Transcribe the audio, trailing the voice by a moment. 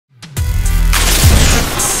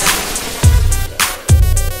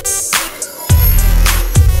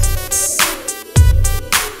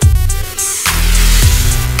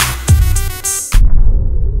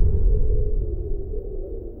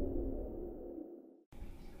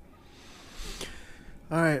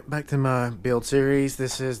Alright, back to my build series.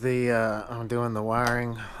 This is I'm doing the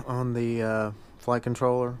wiring on the flight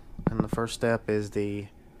controller, and the first step is the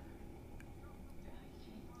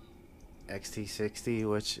XT60,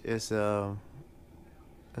 which is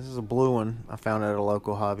this is a blue one I found at a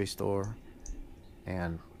local hobby store,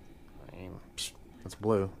 and I mean, it's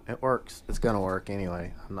blue. It works. It's gonna work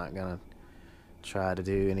anyway. I'm not gonna try to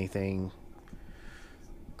do anything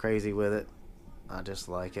crazy with it. I just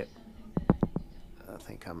like it. I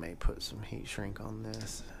think I may put some heat shrink on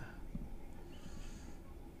this.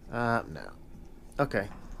 No. Okay.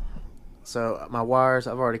 So my wires,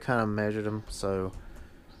 I've already kind of measured them, so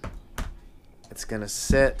it's gonna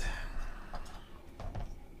sit.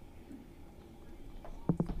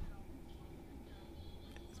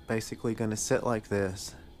 It's basically gonna sit like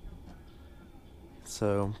this.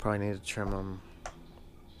 So probably need to trim them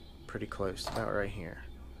pretty close, about right here.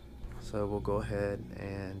 So we'll go ahead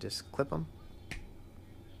and just clip them.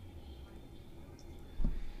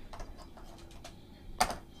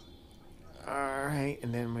 Alright,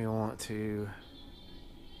 and then we want to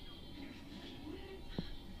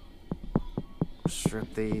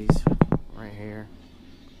strip these right here.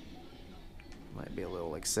 Might be a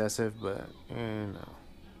little excessive, but no.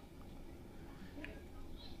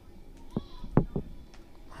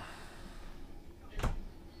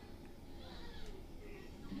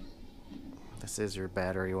 This is your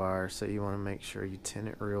battery wire, so you want to make sure you tin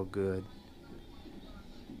it real good.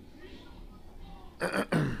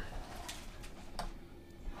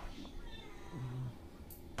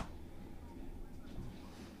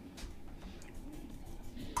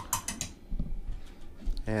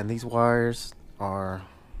 And these wires are,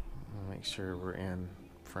 make sure we're in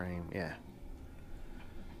frame, yeah.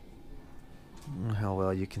 I don't know how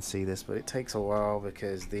well you can see this, but it takes a while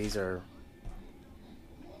because these are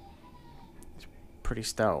pretty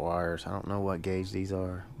stout wires. I don't know what gauge these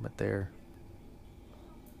are, but you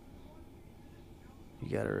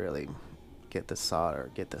gotta really get this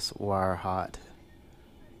wire hot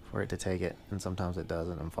for it to take it, and sometimes it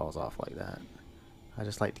doesn't and falls off like that. I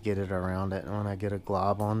just like to get it around it, and when I get a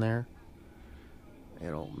glob on there,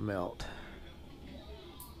 it'll melt.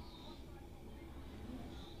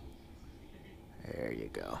 There you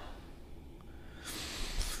go.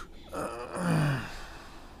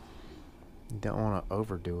 You don't want to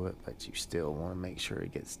overdo it, but you still want to make sure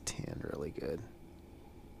it gets tinned really good.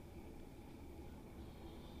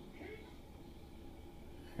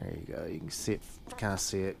 There you go. You can see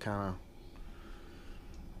it, kind of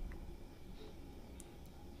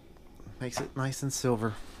makes it nice and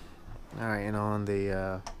silver. All right, and on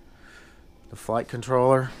the flight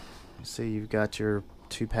controller, see you've got your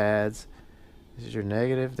two pads. This is your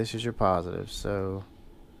negative, this is your positive. So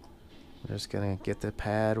I'm just gonna get the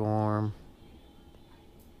pad warm.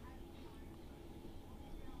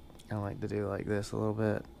 I like to do like this a little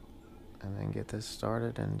bit, and then get this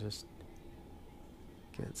started and just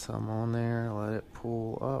get some on there, let it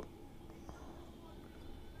pull up.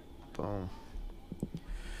 Boom.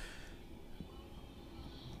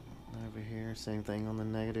 Over here, same thing on the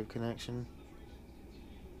negative connection.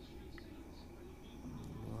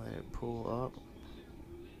 Let it pull up.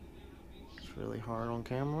 It's really hard on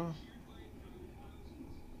camera.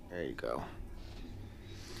 There you go.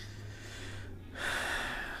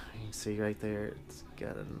 You can see right there, it's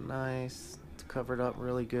got a nice, it's covered up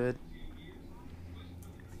really good.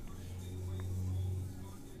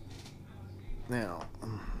 Now,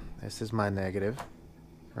 this is my negative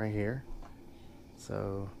right here.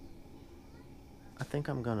 So I think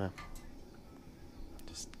I'm gonna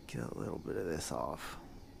just get a little bit of this off.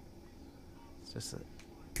 It's just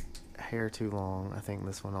a hair too long. I think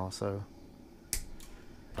this one also.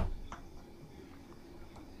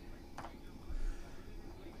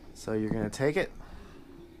 So you're gonna take it,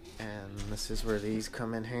 and this is where these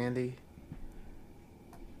come in handy.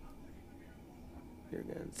 You're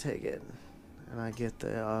gonna take it, and I get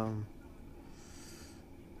the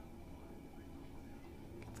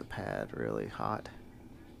pad really hot.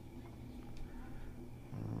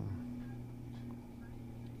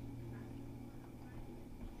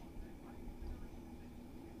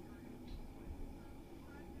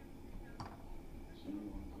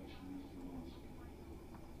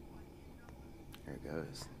 There it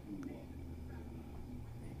goes.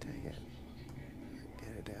 Take it, get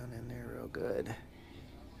it down in there real good.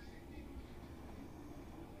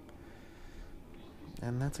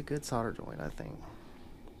 And that's a good solder joint, I think.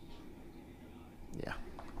 Yeah.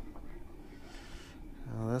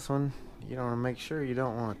 Now this one, you want to make sure you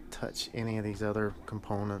don't want to touch any of these other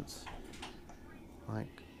components,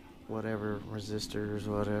 like whatever resistors,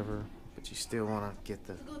 whatever, but you still want to get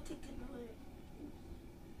the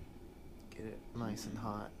Get it nice and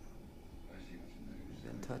hot.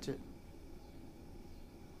 Then touch it.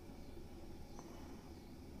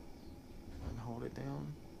 And hold it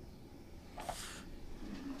down.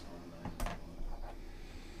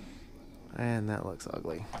 And that looks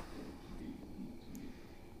ugly.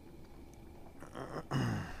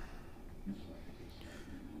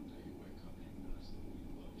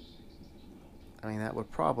 I mean, that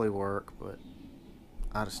would probably work, but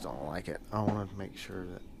I just don't like it. I want to make sure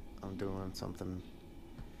that I'm doing something.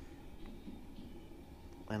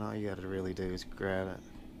 And all you got to really do is grab it.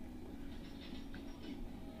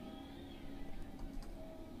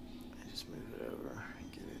 And just move it over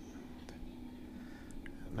and get it.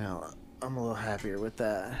 Now, I'm a little happier with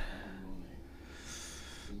that.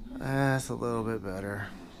 That's a little bit better.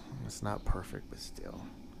 It's not perfect, but still.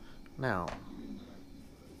 Now,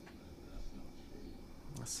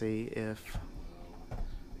 let's see if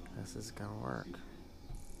this is gonna work.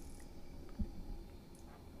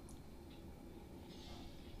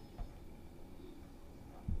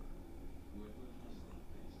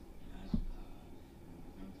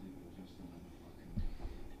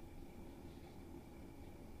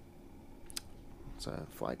 So,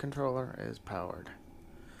 flight controller is powered.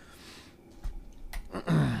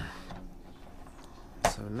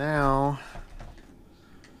 So now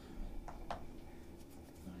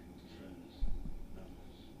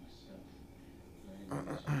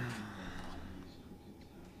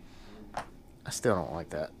I still don't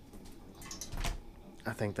like that.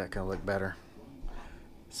 I think that can look better.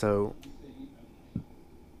 So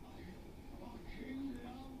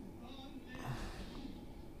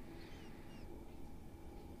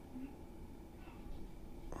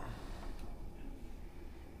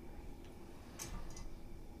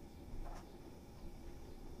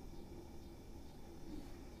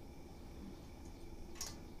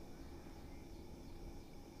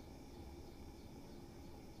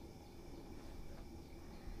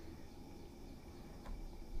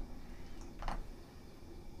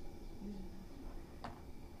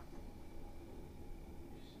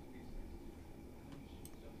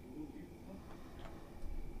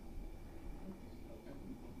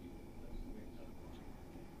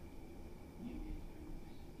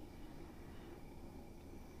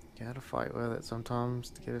you gotta fight with it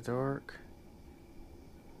sometimes to get it to work.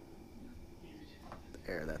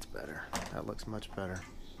 There, that's better. That looks much better.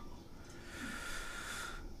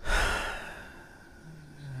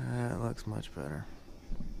 That looks much better.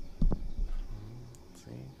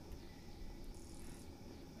 See?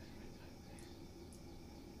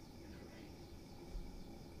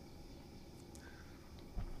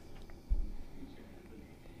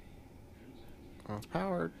 Well, it's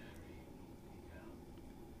powered.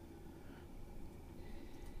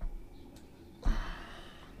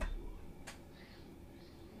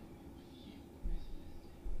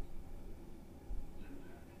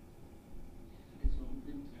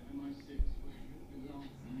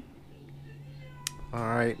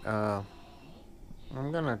 Alright, I'm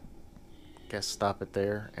gonna guess stop it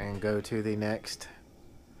there and go to the next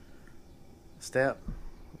step.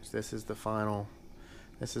 This is the final.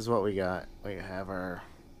 This is what we got. We have our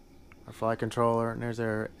flight controller, and there's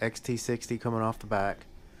our XT60 coming off the back,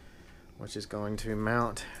 which is going to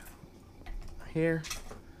mount here,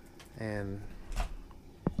 and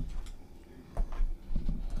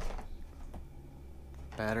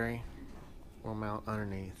battery will mount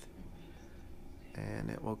underneath, and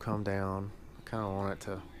it will come down. I kind of want it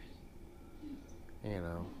to, you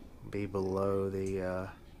know, be below the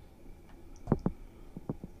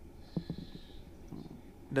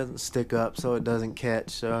doesn't stick up, so it doesn't catch.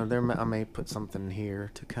 So I may put something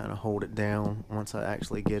here to kind of hold it down once I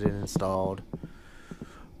actually get it installed.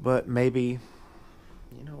 But maybe,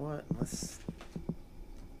 you know what,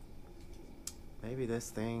 maybe this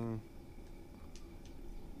thing,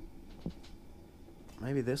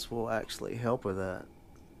 maybe this will actually help with that.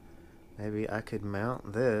 Maybe I could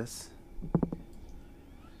mount this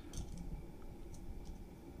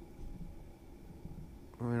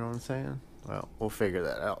you know what I'm saying? Well, we'll figure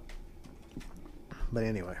that out. But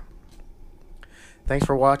anyway, thanks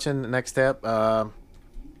for watching. The next step,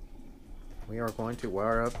 we are going to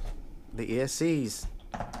wire up the ESCs.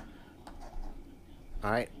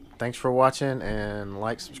 Alright, thanks for watching, and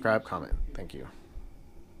like, subscribe, comment. Thank you.